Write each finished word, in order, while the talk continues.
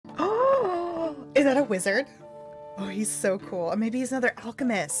Is that a wizard? Oh, he's so cool. Maybe he's another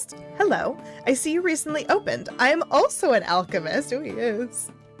alchemist. Hello, I see you recently opened. I am also an alchemist. Oh, he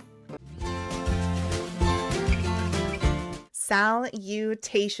is.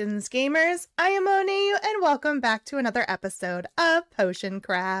 Salutations, gamers. I am Onu, and welcome back to another episode of Potion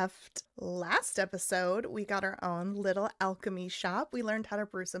Craft. Last episode, we got our own little alchemy shop. We learned how to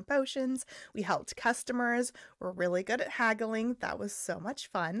brew some potions. We helped customers. We're really good at haggling. That was so much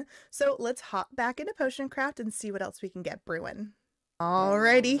fun. So let's hop back into Potion Craft and see what else we can get brewing.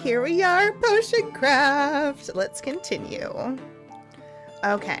 Alrighty, here we are, Potion Craft. Let's continue.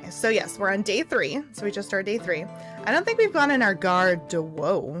 Okay, so yes, we're on day 3. So we just started day 3. I don't think we've gone in our guard to...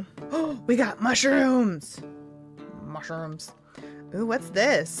 Whoa. Oh, we got mushrooms. Mushrooms. Ooh, what's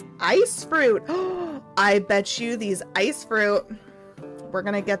this? Ice fruit. Oh, I bet you these ice fruit... We're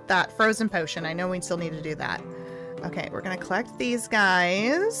going to get that frozen potion. I know we still need to do that. Okay, we're going to collect these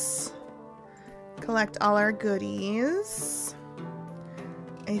guys. Collect all our goodies.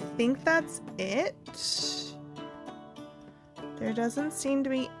 I think that's it. There doesn't seem to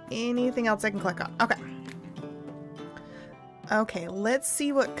be anything else I can click on. Okay. Okay, let's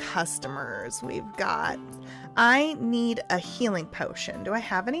see what customers we've got. I need a healing potion. Do I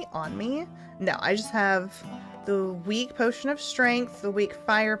have any on me? No, I just have the weak potion of strength, the weak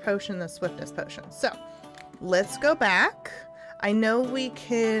fire potion, the swiftness potion. So, let's go back. I know we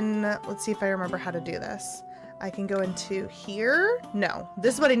can... Let's see if I remember how to do this. I can go into here. No,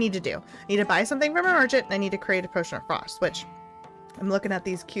 this is what I need to do. I need to buy something from a merchant, and I need to create a potion of frost, which... I'm looking at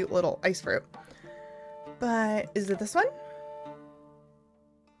these cute little ice fruit. But is it this one?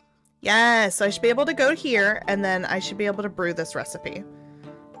 Yes, so I should be able to go here, and then I should be able to brew this recipe.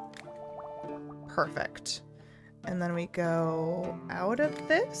 Perfect. And then we go out of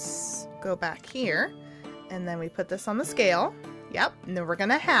this, go back here, and then we put this on the scale. Yep, and then we're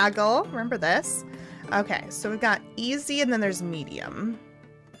gonna haggle. Remember this? Okay, so we've got easy, and then there's medium.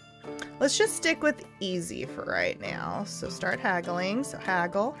 Let's just stick with easy for right now. So start haggling. So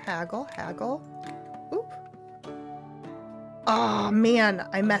haggle, haggle, haggle. Oop. Oh man,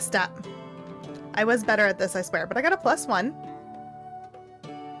 I messed up. I was better at this, I swear, but I got a +1.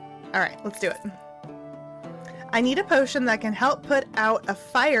 All right, let's do it. I need a potion that can help put out a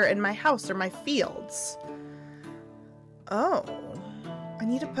fire in my house or my fields. Oh, I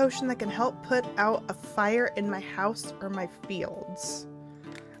need a potion that can help put out a fire in my house or my fields.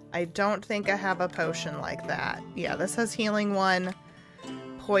 I don't think I have a potion like that. Yeah, this has healing 1,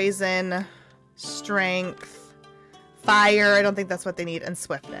 poison, strength, fire. I don't think that's what they need, and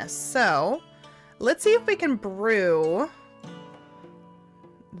swiftness. So, let's see if we can brew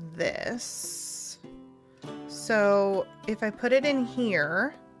this. So, if I put it in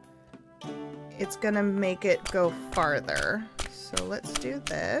here, it's gonna make it go farther. So, let's do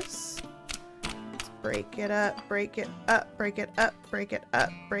this. Break it up, break it up, break it up, break it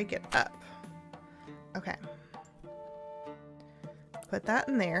up, break it up. Okay. Put that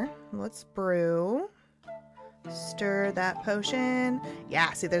in there. Let's brew. Stir that potion.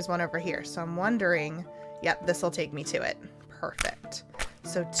 Yeah, see there's one over here. So I'm wondering, yep, this will take me to it. Perfect.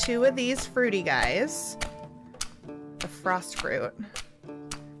 So 2 of these fruity guys, the frost fruit,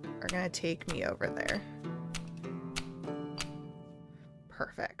 are gonna take me over there.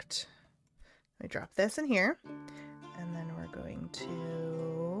 Perfect. We drop this in here, and then we're going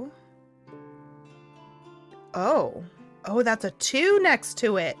to... Oh, that's a 2 next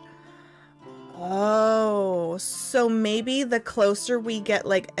to it. Oh, so maybe the closer we get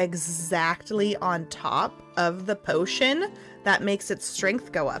like exactly on top of the potion, that makes its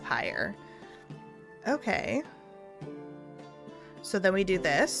strength go up higher. Okay. So then we do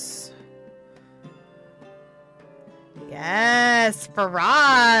this. Yes,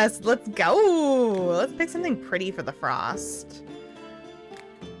 frost. Let's go. Let's pick something pretty for the frost.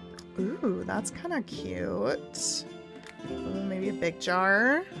 Ooh, that's kind of cute. Ooh, maybe a big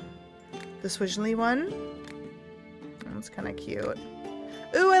jar. The swizzly one. That's kind of cute.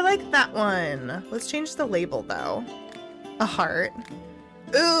 Ooh, I like that one. Let's change the label though. A heart.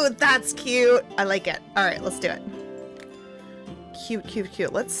 Ooh, that's cute. I like it. All right, let's do it. Cute, cute,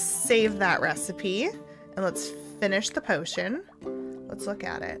 cute. Let's save that recipe and let's finish the potion. Let's look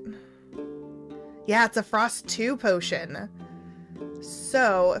at it. Yeah, it's a frost 2 potion.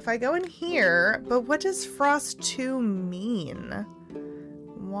 So if I go in here, but what does frost 2 mean?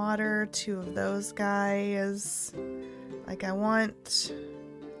 Water, 2 of those guys. Like I want...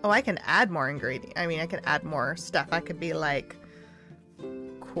 Oh, I can add more ingredients. I mean, I can add more stuff. I could be like...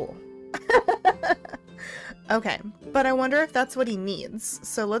 Cool. Okay, but I wonder if that's what he needs.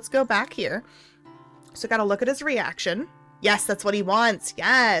 So let's go back here. So gotta look at his reaction. Yes, that's what he wants.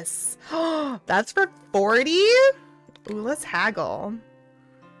 Yes. That's for 40? Ooh, let's haggle.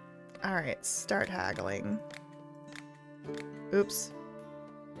 All right, start haggling. Oops.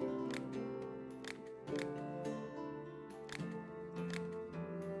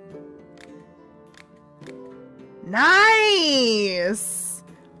 Nice!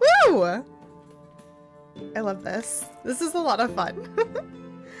 Woo! I love this. This is a lot of fun.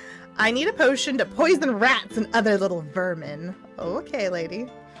 I need a potion to poison rats and other little vermin. Okay, lady.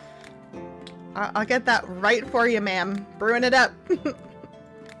 I'll get that right for you, ma'am. Brewing it up.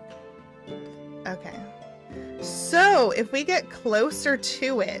 Okay. So, if we get closer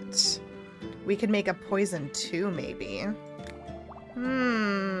to it, we can make a poison too, maybe.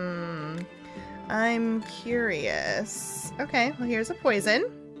 I'm curious. Okay, well, here's a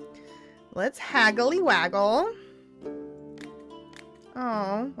poison. Let's haggly waggle.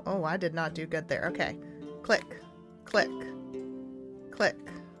 Oh, I did not do good there. Okay. Click, click, click,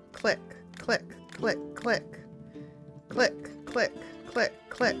 click, click, click, click, click, click, click,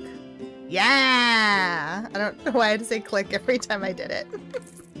 click. Yeah! I don't know why I had to say click every time I did it.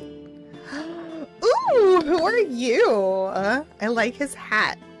 Ooh, who are you? I like his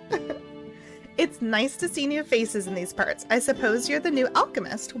hat. It's nice to see new faces in these parts. I suppose you're the new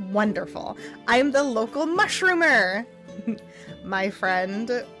alchemist. Wonderful. I'm the local mushroomer. My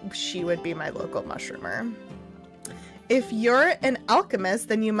friend, she would be my local mushroomer. If you're an alchemist,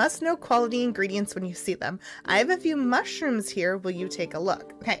 then you must know quality ingredients when you see them. I have a few mushrooms here. Will you take a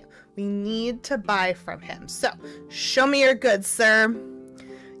look? Okay, we need to buy from him. So, show me your goods, sir.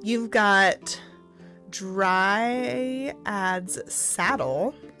 You've got Dryad's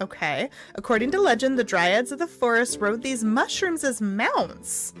saddle. Okay. According to legend, the Dryads of the forest rode these mushrooms as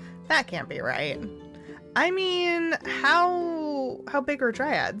mounts. That can't be right. I mean, how big are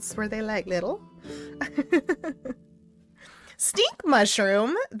Dryads? Were they like little? Stink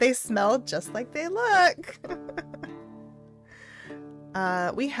mushroom. They smell just like they look.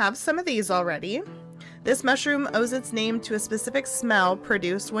 We have some of these already. This mushroom owes its name to a specific smell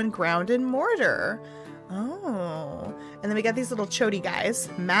produced when ground in mortar. Oh. And then we got these little chody guys.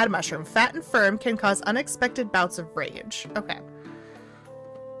 Mad mushroom. Fat and firm, can cause unexpected bouts of rage. Okay.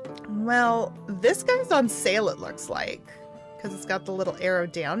 Well, this guy's on sale, it looks like. Because it's got the little arrow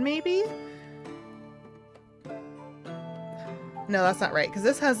down, maybe? No, that's not right. Because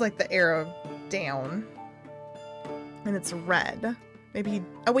this has, like, the arrow down. And it's red. Maybe...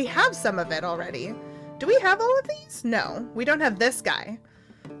 Oh, we have some of it already. Do we have all of these? No. We don't have this guy.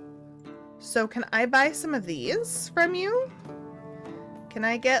 So can I buy some of these from you? Can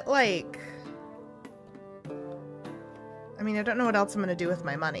I get, like... I mean, I don't know what else I'm going to do with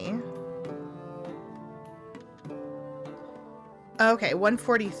my money. Okay,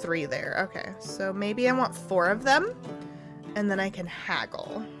 143 there. Okay, so maybe I want 4 of them. And then I can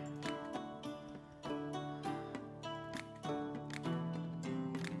haggle.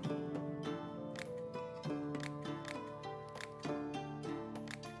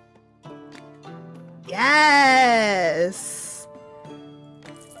 Yes!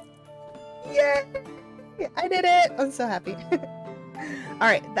 Yay! I did it! I'm so happy.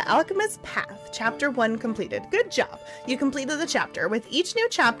 Alright, the Alchemist Path, Chapter 1 completed. Good job! You completed the chapter. With each new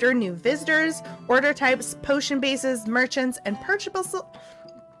chapter, new visitors, order types, potion bases, merchants, and purchasable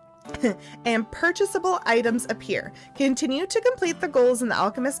items appear. Continue to complete the goals in the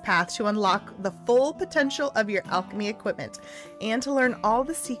Alchemist Path to unlock the full potential of your alchemy equipment and to learn all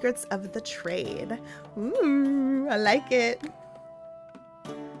the secrets of the trade. Ooh, I like it.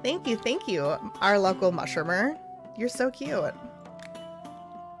 Thank you, our local mushroomer. You're so cute.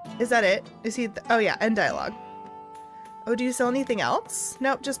 Is that it? Is he... Oh yeah, end dialogue. Oh, do you sell anything else?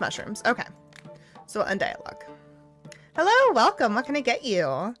 Nope, just mushrooms. Okay. So end dialogue. Hello, welcome. What can I get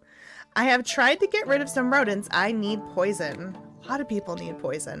you? I have tried to get rid of some rodents. I need poison. A lot of people need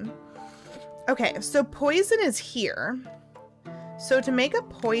poison. Okay, so poison is here. So to make a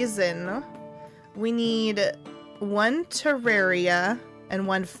poison, we need 1 Terraria and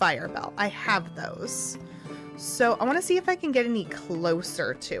 1 fire bell. I have those. So I want to see if I can get any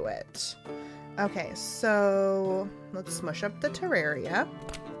closer to it. Okay, so let's smush up the Terraria.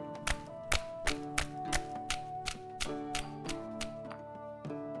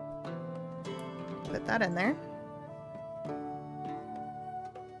 Put that in there.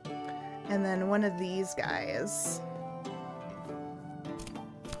 And then one of these guys.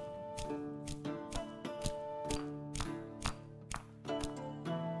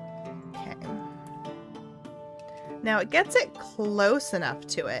 Okay. Now it gets it close enough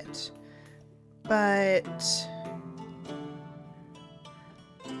to it, but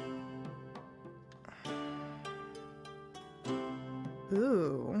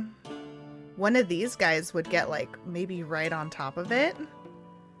one of these guys would get like maybe right on top of it.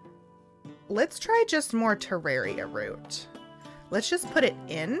 Let's try just more Terraria root. Let's just put it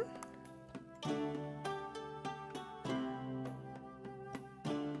in.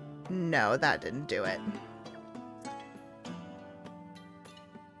 No, that didn't do it.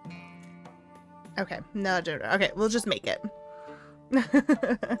 Okay, no, okay, we'll just make it.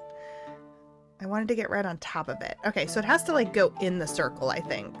 I wanted to get right on top of it. Okay, so it has to like go in the circle, I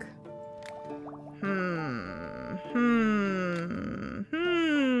think.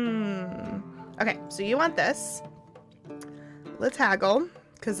 Okay, so you want this. Let's haggle,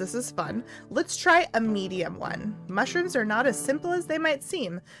 because this is fun. Let's try a medium one. Mushrooms are not as simple as they might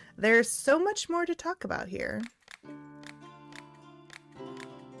seem. There's so much more to talk about here.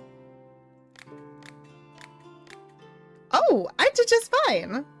 Oh, I did just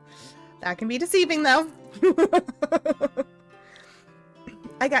fine. That can be deceiving, though.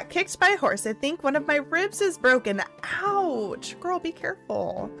 I got kicked by a horse. I think one of my ribs is broken. Ouch. Girl, be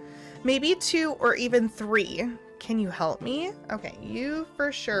careful. Maybe 2 or even 3. Can you help me? Okay, you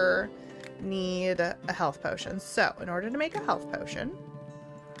for sure need a health potion. So, in order to make a health potion,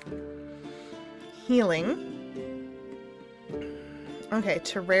 healing. Okay,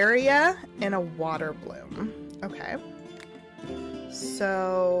 Terraria and a water bloom. Okay.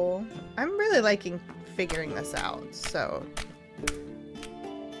 So, I'm really liking figuring this out. So,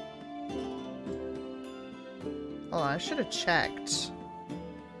 hold on, I should have checked.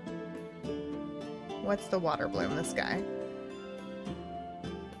 What's the water bloom, this guy?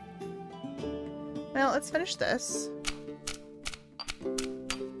 Well, let's finish this.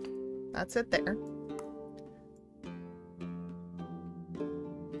 That's it there.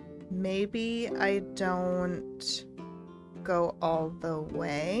 Maybe I don't go all the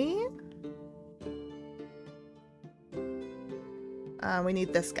way. We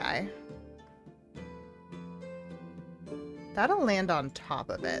need this guy. That'll land on top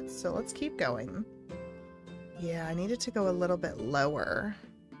of it, so let's keep going. Yeah, I needed to go a little bit lower.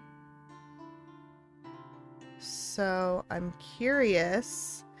 So I'm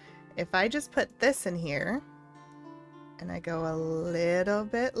curious if I just put this in here and I go a little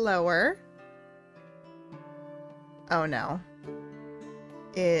bit lower. Oh no.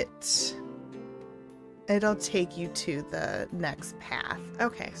 It'll take you to the next path.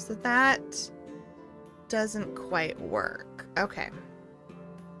 Okay, so that doesn't quite work. Okay.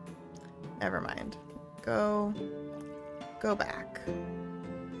 Never mind. Go back.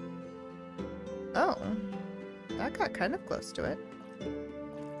 Oh, that got kind of close to it.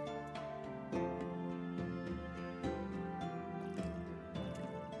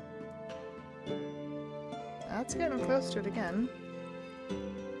 That's getting close to it again.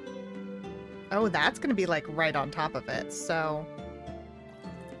 Oh, that's gonna be like right on top of it, so.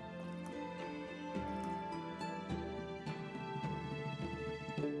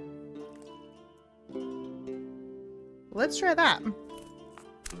 Let's try that.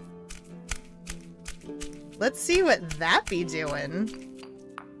 Let's see what that be doing.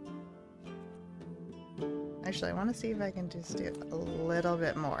 Actually, I want to see if I can just do a little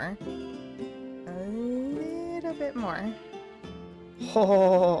bit more. A little bit more.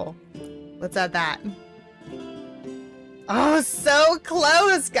 Oh, let's add that. Oh, so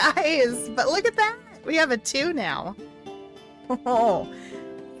close, guys. But look at that. We have a 2 now. Oh,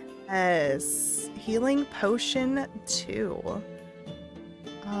 yes. Healing potion 2.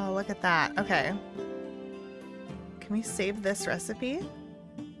 Oh, look at that. Okay. Can we save this recipe?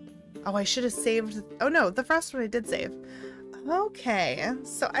 Oh, I should have saved... Oh, no. The first one I did save. Okay.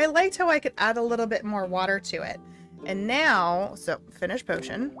 So I liked how I could add a little bit more water to it. And now... So, finish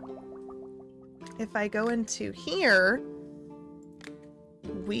potion. If I go into here,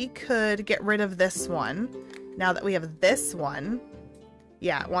 we could get rid of this one. Now that we have this one...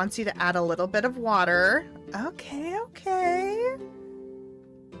 Yeah, it wants you to add a little bit of water. Okay, okay.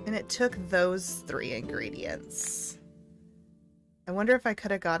 And it took those 3 ingredients. I wonder if I could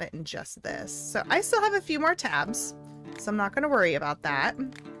have got it in just this. So I still have a few more tabs, so I'm not going to worry about that.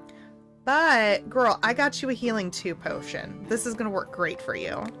 But, girl, I got you a healing 2 potion. This is going to work great for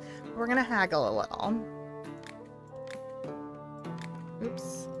you. We're going to haggle a little.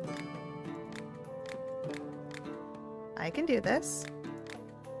 Oops. I can do this.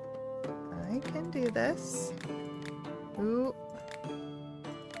 I can do this. Ooh.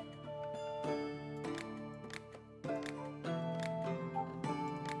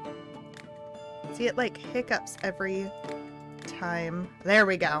 See, it like hiccups every time. There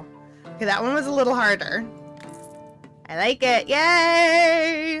we go. Okay, that one was a little harder. I like it.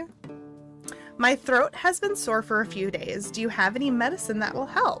 Yay! My throat has been sore for a few days. Do you have any medicine that will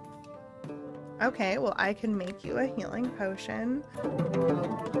help? Okay, well, I can make you a healing potion.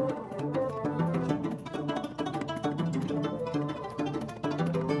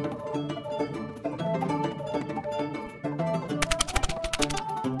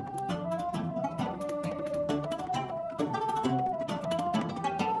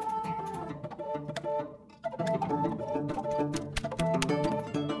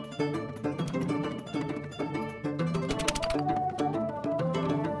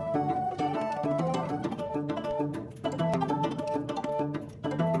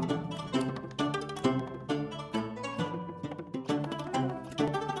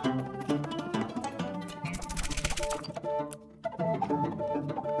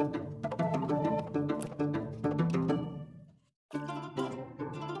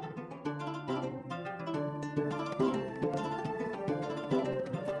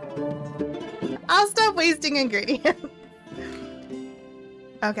 I'll stop wasting ingredients.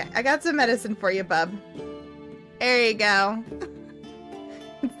 Okay, I got some medicine for you, bub. There you go.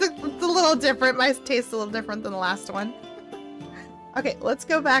 It's a little different. My taste's a little different than the last one. Okay, let's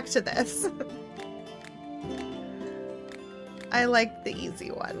go back to this. I like the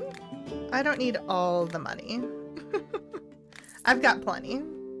easy one. I don't need all the money. I've got plenty.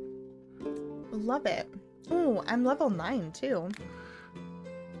 Love it. Ooh, I'm level 9 too.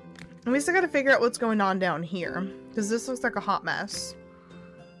 And we still gotta figure out what's going on down here, because this looks like a hot mess.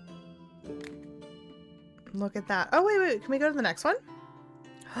 Look at that. Oh, wait. Can we go to the next one?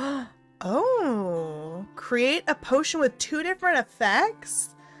 Oh, create a potion with 2 different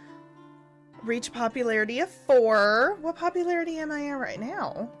effects. Reach popularity of 4. What popularity am I at right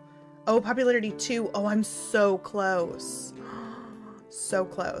now? Oh, popularity 2. Oh, I'm so close. So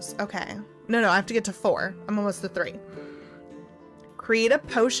close. Okay. No, I have to get to 4. I'm almost to 3. Create a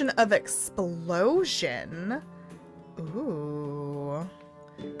potion of explosion. Ooh.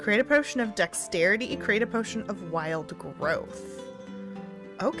 Create a potion of dexterity. Create a potion of wild growth.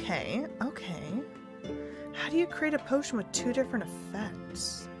 Okay. How do you create a potion with 2 different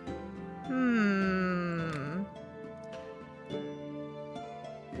effects?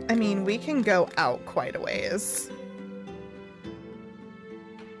 I mean, we can go out quite a ways.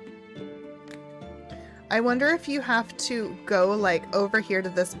 I wonder if you have to go, like, over here to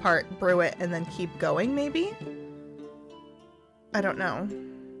this part, brew it, and then keep going, maybe? I don't know.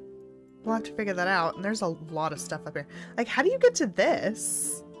 We'll have to figure that out. And there's a lot of stuff up here. Like, how do you get to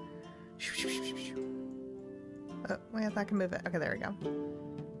this? Oh, wait, if I can move it. Okay, there we go.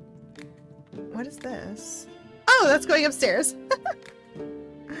 What is this? Oh, that's going upstairs.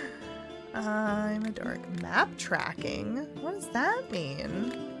 I'm a dork. Map tracking? What does that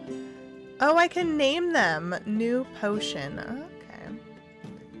mean? Oh, I can name them. New potion.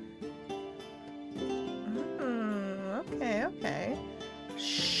 Okay. Okay.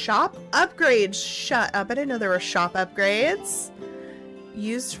 Shop upgrades. Shut up. I didn't know there were shop upgrades.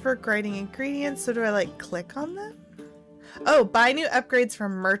 Used for grinding ingredients. So do I, like, click on them? Oh, buy new upgrades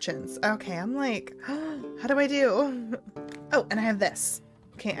from merchants. Okay, I'm like, how do I do? Oh, and I have this.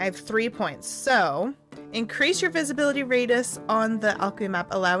 Okay, I have 3 points. So, increase your visibility radius on the alchemy map,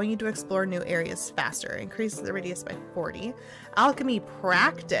 allowing you to explore new areas faster. Increase the radius by 40. Alchemy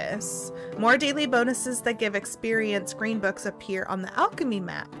practice. More daily bonuses that give experience. Green books appear on the alchemy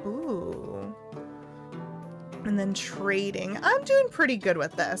map. Ooh. And then trading. I'm doing pretty good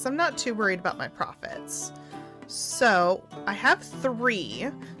with this. I'm not too worried about my profits. So, I have 3.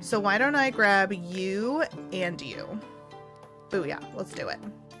 So why don't I grab you and you? Booyah. Let's do it.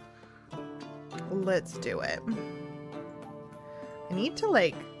 Let's do it. I need to,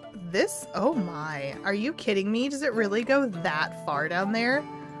 like, this. Oh my. Are you kidding me? Does it really go that far down there?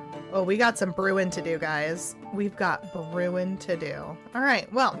 Oh, we got some brewing to do, guys. We've got brewing to do. All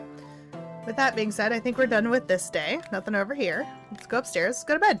right. Well, with that being said, I think we're done with this day. Nothing over here. Let's go upstairs. Let's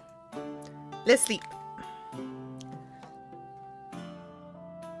go to bed. Let's sleep.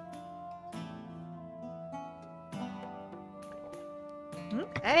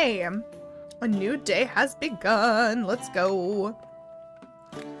 Okay. A new day has begun. Let's go.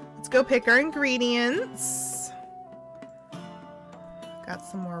 Let's go pick our ingredients. Got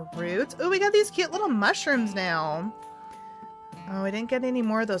some more roots. Oh, we got these cute little mushrooms now. Oh, I didn't get any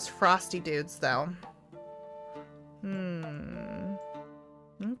more of those frosty dudes, though.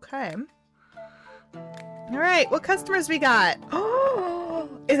 Okay. All right, what customers we got? Oh,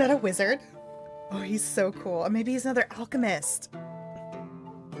 is that a wizard? Oh, he's so cool. Or maybe he's another alchemist.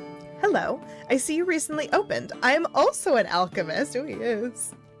 Hello, I see you recently opened. I am also an alchemist. Oh, he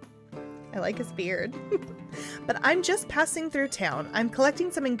is. I like his beard. But I'm just passing through town. I'm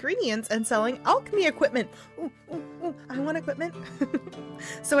collecting some ingredients and selling alchemy equipment. Ooh, ooh, ooh, I want equipment.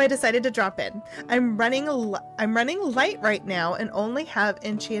 So I decided to drop in. I'm running light right now and only have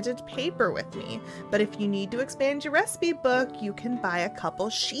enchanted paper with me. But if you need to expand your recipe book, you can buy a couple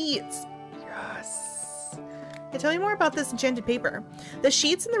sheets. Yes. Okay, tell me more about this enchanted paper. The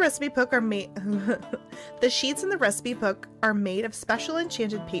sheets in the recipe book are made of special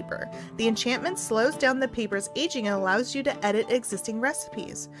enchanted paper. The enchantment slows down the paper's aging and allows you to edit existing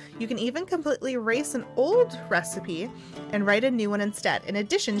recipes. You can even completely erase an old recipe and write a new one instead. In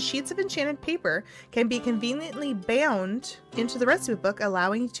addition, sheets of enchanted paper can be conveniently bound into the recipe book,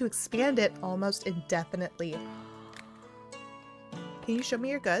 allowing you to expand it almost indefinitely. Can you show me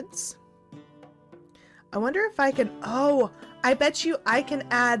your goods? I wonder if I can, oh, I bet you I can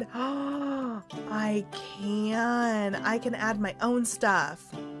add, I can add my own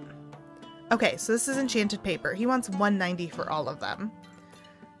stuff. Okay, so this is enchanted paper. He wants 190 for all of them.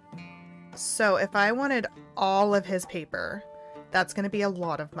 So if I wanted all of his paper, that's going to be a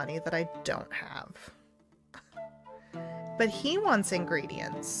lot of money that I don't have. But he wants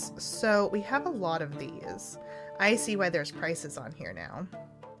ingredients, so we have a lot of these. I see why there's prices on here now.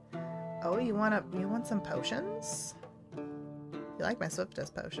 Oh, you want some potions? You like my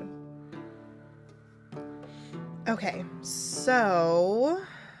swiftest potion. Okay, so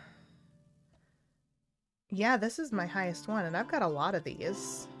yeah, this is my highest one, and I've got a lot of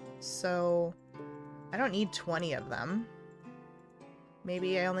these. So I don't need 20 of them.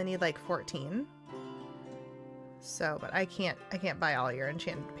 Maybe I only need like 14. So, but I can't buy all your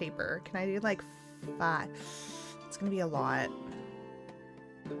enchanted paper. Can I do like 5? It's gonna be a lot.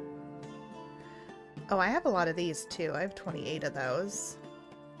 Oh, I have a lot of these too. I have 28 of those.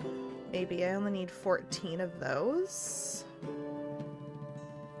 Maybe I only need 14 of those.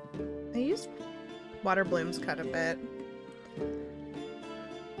 I used water blooms cut a bit.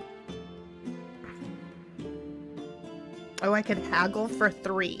 Oh, I could haggle for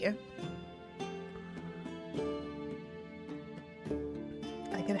 3.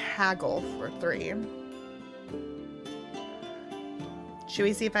 I can haggle for 3. Should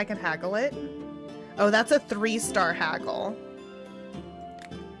we see if I can haggle it? Oh, that's a 3-star haggle.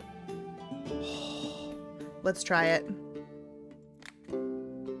 Let's try it.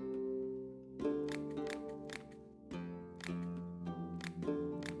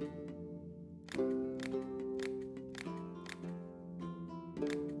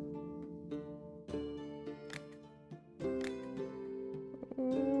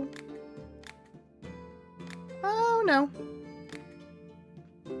 Oh, no.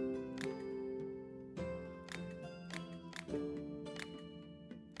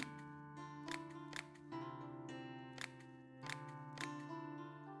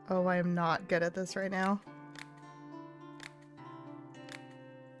 Oh, I am not good at this right now.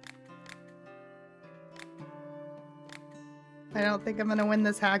 I don't think I'm gonna win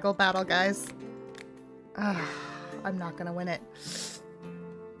this haggle battle, guys. I'm not gonna win it.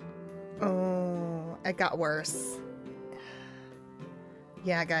 Oh, it got worse.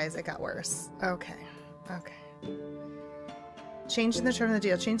 Yeah, guys, it got worse. Okay. Okay. Changing the term of the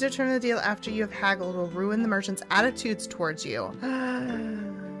deal. Change the term of the deal after you have haggled will ruin the merchant's attitudes towards you.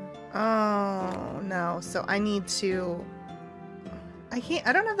 Oh, no. So I need to... I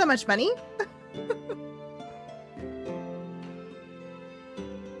don't have that much money.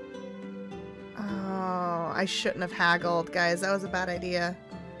 Oh, I shouldn't have haggled, guys. That was a bad idea.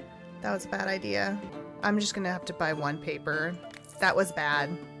 That was a bad idea. I'm just gonna have to buy 1 paper. That was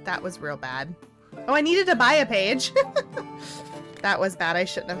bad. That was real bad. Oh, I needed to buy a page. That was bad. I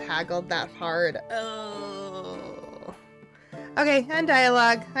shouldn't have haggled that hard. Oh. Okay, end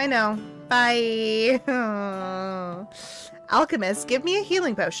dialogue. I know. Bye. Oh. Alchemist, give me a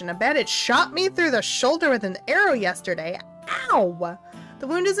healing potion. A bandit shot me through the shoulder with an arrow yesterday. Ow! The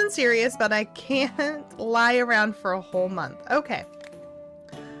wound isn't serious, but I can't lie around for a whole month. Okay.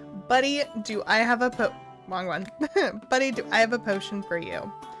 Buddy, do I have a wrong one. Buddy, do I have a potion for you?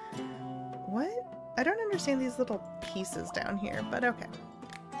 What? I don't understand these little pieces down here, but okay.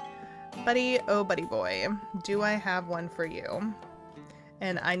 Buddy, oh buddy boy, do I have one for you?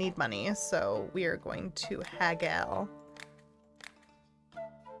 And I need money, so we are going to haggle.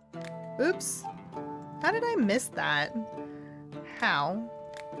 Oops. How did I miss that? How?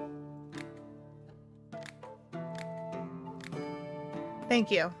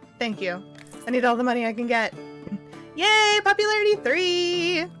 Thank you. Thank you. I need all the money I can get. Yay! Popularity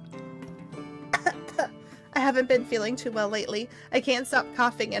 3! I haven't been feeling too well lately. I can't stop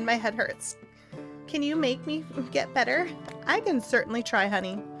coughing and my head hurts. Can you make me get better? I can certainly try,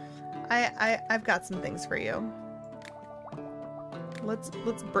 honey. I've got some things for you. Let's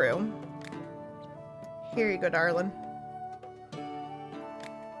brew. Here you go, darling. I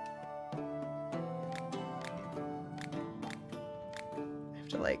have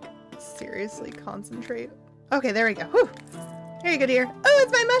to like seriously concentrate. Okay, there we go. Whew. Here you go, dear. Oh,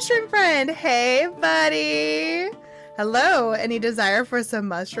 it's my mushroom friend. Hey, buddy. Hello. Any desire for some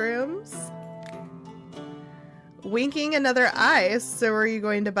mushrooms? Winking another eye. So are you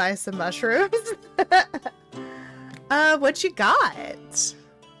going to buy some mushrooms? What you got?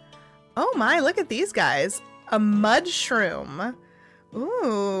 Oh my, look at these guys. A mud shroom.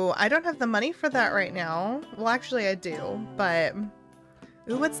 Ooh, I don't have the money for that right now. Well, actually I do, but...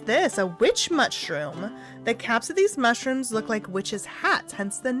 Ooh, what's this? A witch mushroom. The caps of these mushrooms look like witches' hats,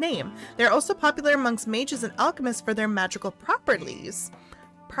 hence the name. They're also popular amongst mages and alchemists for their magical properties.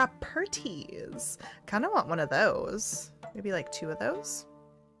 Kind of want one of those. Maybe like 2 of those.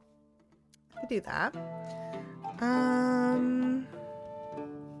 I could do that.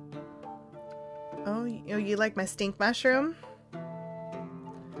 Oh, you like my stink mushroom?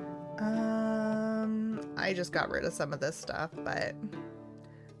 I just got rid of some of this stuff, but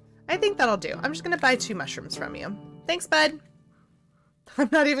I think that'll do. I'm just gonna buy 2 mushrooms from you. Thanks, bud. I'm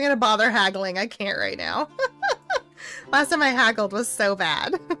not even gonna bother haggling. I can't right now. Last time I haggled was so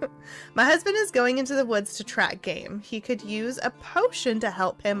bad. My husband is going into the woods to track game. He could use a potion to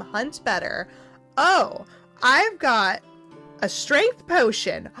help him hunt better. Oh, I've got a strength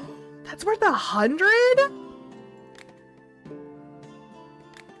potion. That's worth 100?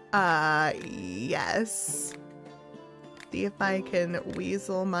 Yes. See if I can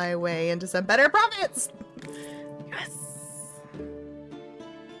weasel my way into some better profits. Yes.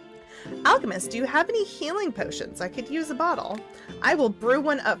 Alchemist, do you have any healing potions? I could use a bottle. I will brew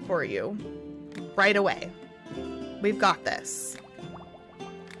one up for you right away. We've got this.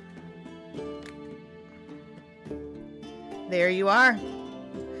 There you are.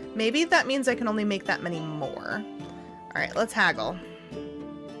 Maybe that means I can only make that many more. All right, let's haggle.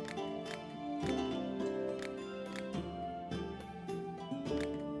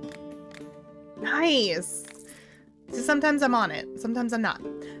 Nice. So sometimes I'm on it, sometimes I'm not.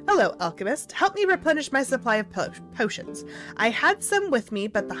 Hello, Alchemist. Help me replenish my supply of potions. I had some with me,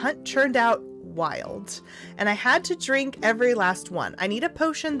 but the hunt turned out wild, and I had to drink every last one. I need a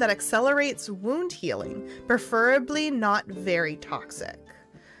potion that accelerates wound healing, preferably not very toxic.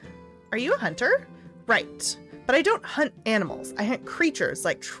 Are you a hunter? Right. But I don't hunt animals. I hunt creatures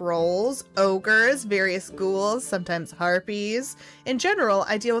like trolls, ogres, various ghouls, sometimes harpies. In general,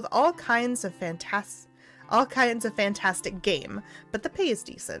 I deal with all kinds of fantastic game, but the pay is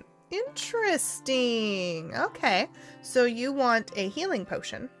decent. Interesting. Okay, so you want a healing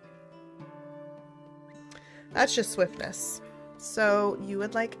potion. That's just swiftness. So you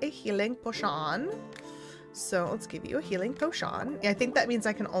would like a healing potion. So let's give you a healing potion. I think that means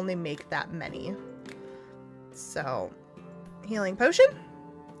I can only make that many. So, healing potion?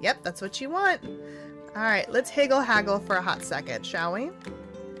 Yep, that's what you want. Alright, let's haggle for a hot second, shall we?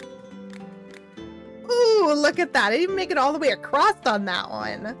 Ooh, look at that. I didn't even make it all the way across on that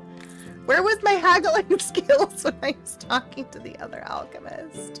one. Where was my haggling skills when I was talking to the other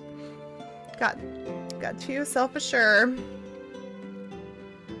alchemist? Got too self-assured.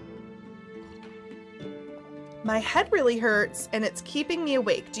 My head really hurts and it's keeping me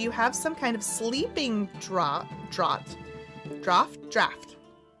awake. Do you have some kind of sleeping draft?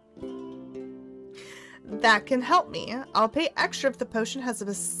 That can help me. I'll pay extra if the potion has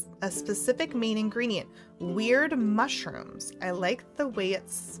a specific main ingredient. Weird mushrooms. I like the way it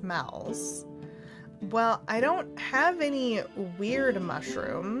smells. Well, I don't have any weird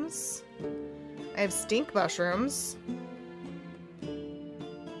mushrooms. I have stink mushrooms.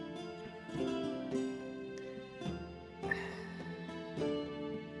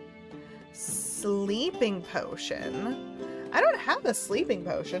 Sleeping potion. I don't have a sleeping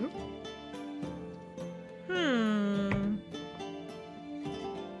potion.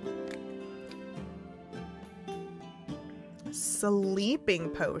 Sleeping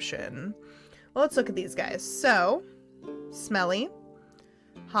potion. Well, let's look at these guys. So, smelly,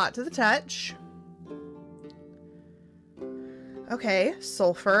 hot to the touch. Okay,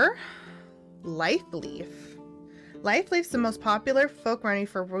 sulfur, life leaf. Life leaf's the most popular folk remedy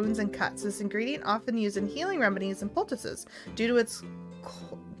for wounds and cuts. This ingredient often used in healing remedies and poultices due to its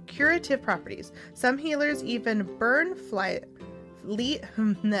curative properties. Some healers even burn life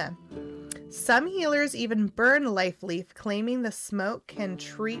leaf, claiming the smoke can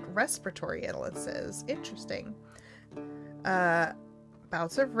treat respiratory illnesses. Interesting.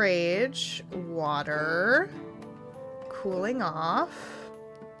 Bouts of rage, water, cooling off.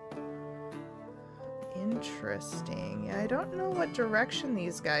 Interesting. Yeah, I don't know what direction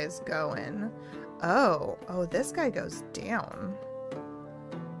these guys go in. Oh, this guy goes down.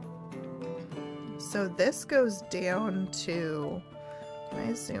 So this goes down to... Can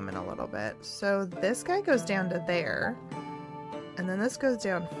I zoom in a little bit? So this guy goes down to there. And then this goes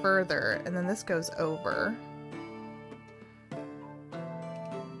down further. And then this goes over.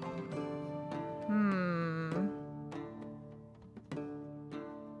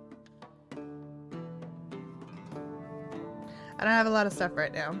 I don't have a lot of stuff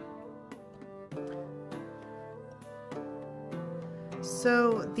right now.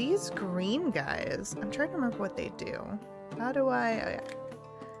 So these green guys, I'm trying to remember what they do. How do I...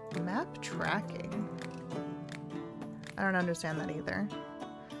 map tracking? I don't understand that either.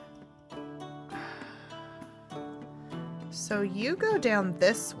 So you go down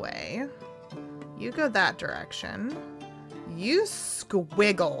this way. You go that direction. You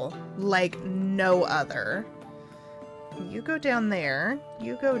squiggle like no other. You go down there.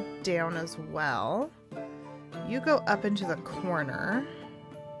 You go down as well. You go up into the corner.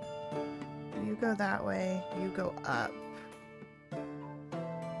 You go that way. You go up.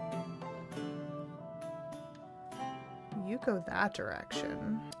 You go that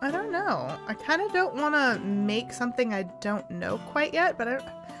direction. I don't know. I kind of don't want to make something I don't know quite yet, but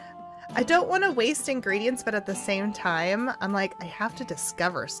I don't want to waste ingredients, but at the same time, I'm like, I have to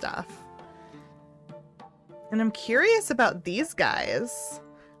discover stuff. And I'm curious about these guys.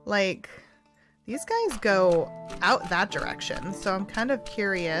 Like, these guys go out that direction, so I'm kind of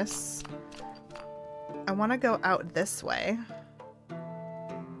curious. I want to go out this way.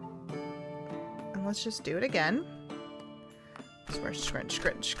 And let's just do it again. Scrunch, scrunch,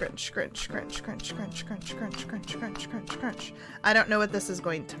 scrunch, scrunch, scrunch, scrunch, scrunch, scrunch, scrunch, scrunch, scrunch, scrunch, scrunch, scrunch. I don't know what this is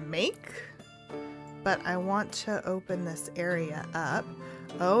going to make, but I want to open this area up.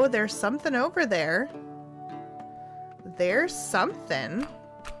 Oh, there's something over there. There's something.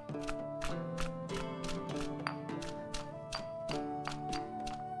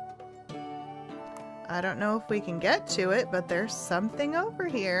 I don't know if we can get to it, but there's something over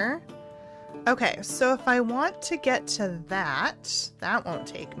here. Okay, so if I want to get to that, that won't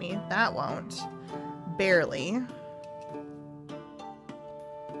take me. That won't. Barely.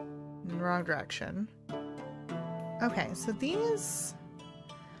 Wrong direction. Okay, so these...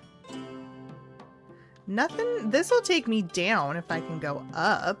 Nothing... This will take me down if I can go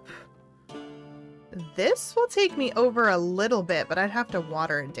up. This will take me over a little bit, but I'd have to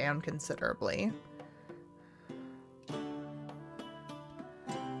water it down considerably.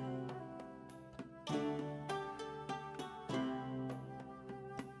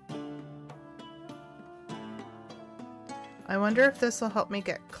 I wonder if this will help me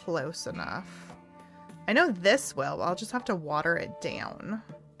get close enough. I know this will. I'll just have to water it down.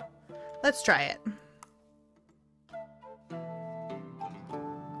 Let's try it.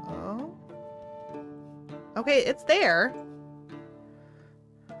 Oh. Okay, it's there.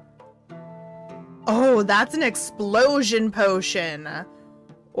 Oh, that's an explosion potion.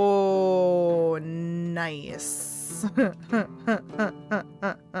 Oh, nice.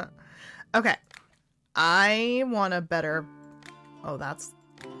 Okay. I want a better... Oh, that's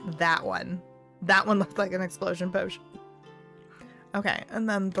that one. That one looked like an explosion potion. Okay, and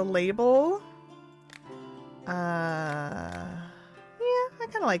then the label. Yeah, I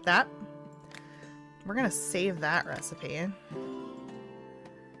kind of like that. We're gonna save that recipe.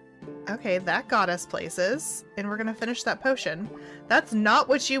 Okay, that got us places. And we're gonna finish that potion. That's not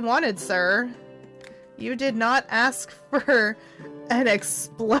what you wanted, sir. You did not ask for an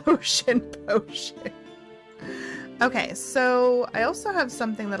explosion potion. Okay, so I also have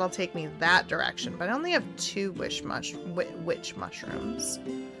something that'll take me that direction, but I only have 2 witch mushrooms.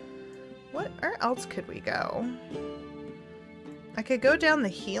 Where else could we go? I could go down the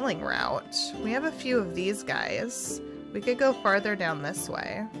healing route. We have a few of these guys. We could go farther down this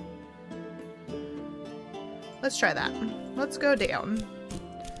way. Let's try that. Let's go down.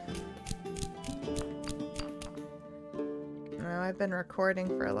 Oh, I've been recording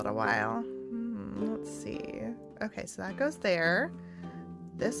for a little while. Let's see. Okay, so that goes there.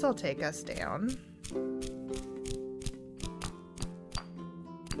 This will take us down.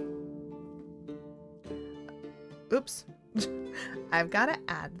 Oops. I've got to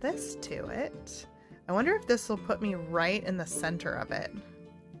add this to it. I wonder if this will put me right in the center of it.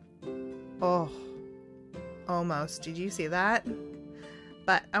 Oh, almost. Did you see that?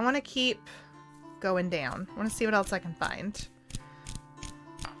 But I want to keep going down. I want to see what else I can find.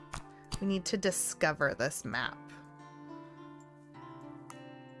 We need to discover this map.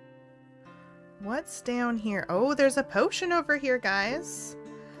 What's down here? Oh, there's a potion over here, guys.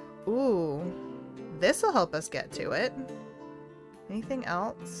 Ooh, this will help us get to it. Anything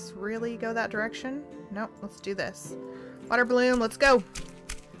else really go that direction? Nope, let's do this. Water balloon, let's go.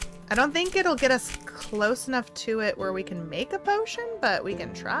 I don't think it'll get us close enough to it where we can make a potion, but we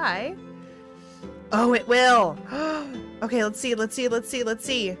can try. Oh, it will. Okay, let's see, let's see, let's see, let's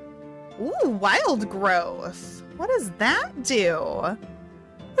see. Ooh, wild growth. What does that do?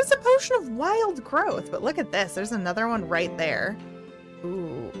 It's a potion of wild growth, but look at this. There's another one right there.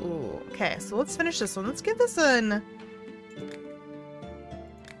 Ooh, ooh. Okay, so let's finish this one. Let's give this an...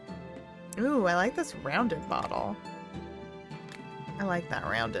 Ooh, I like this rounded bottle. I like that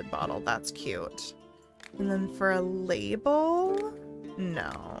rounded bottle. That's cute. And then for a label?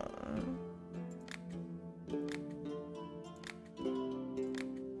 No.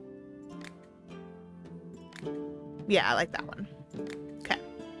 Yeah, I like that one. Okay.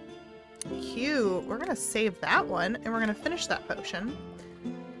 Cute. We're gonna save that one, and we're gonna finish that potion.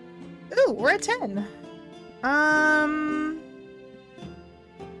 Ooh, we're at 10.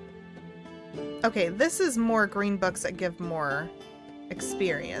 Okay, this is more green books that give more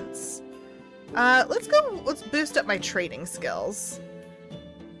experience. Let's boost up my trading skills.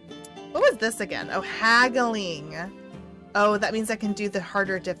 What was this again? Oh, haggling. Oh, that means I can do the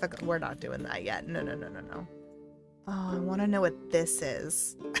harder difficult. We're not doing that yet. No, no, no, no, no. Oh, I want to know what this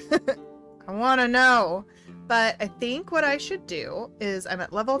is. I want to know. But I think what I should do is I'm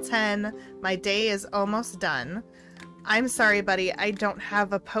at level 10. My day is almost done. I'm sorry, buddy. I don't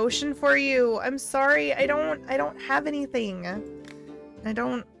have a potion for you. I'm sorry. I don't have anything. I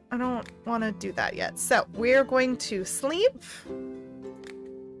don't want to do that yet. So we're going to sleep.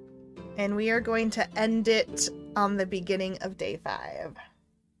 And we are going to end it on the beginning of day 5.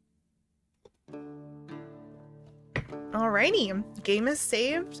 Alrighty, game is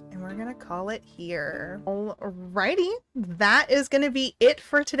saved, and we're gonna call it here. Alrighty, that is gonna be it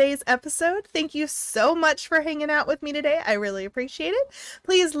for today's episode. Thank you so much for hanging out with me today. I really appreciate it.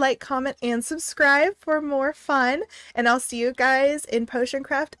 Please like, comment, and subscribe for more fun, and I'll see you guys in Potion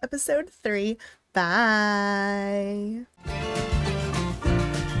Craft episode 3. Bye!